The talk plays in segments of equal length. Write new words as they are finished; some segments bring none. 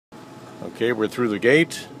Okay, we're through the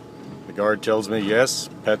gate. The guard tells me yes,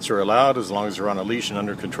 pets are allowed as long as they're on a leash and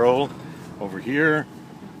under control. Over here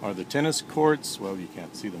are the tennis courts. Well, you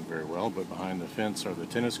can't see them very well, but behind the fence are the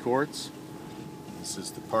tennis courts. This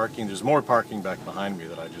is the parking. There's more parking back behind me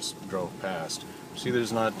that I just drove past. See,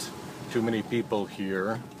 there's not too many people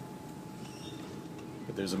here,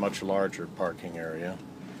 but there's a much larger parking area.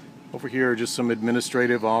 Over here are just some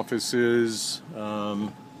administrative offices.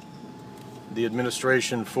 The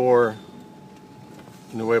administration for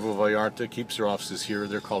Nuevo Vallarta keeps their offices here.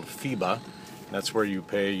 They're called FIBA. That's where you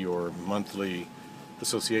pay your monthly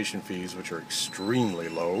association fees, which are extremely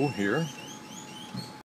low here.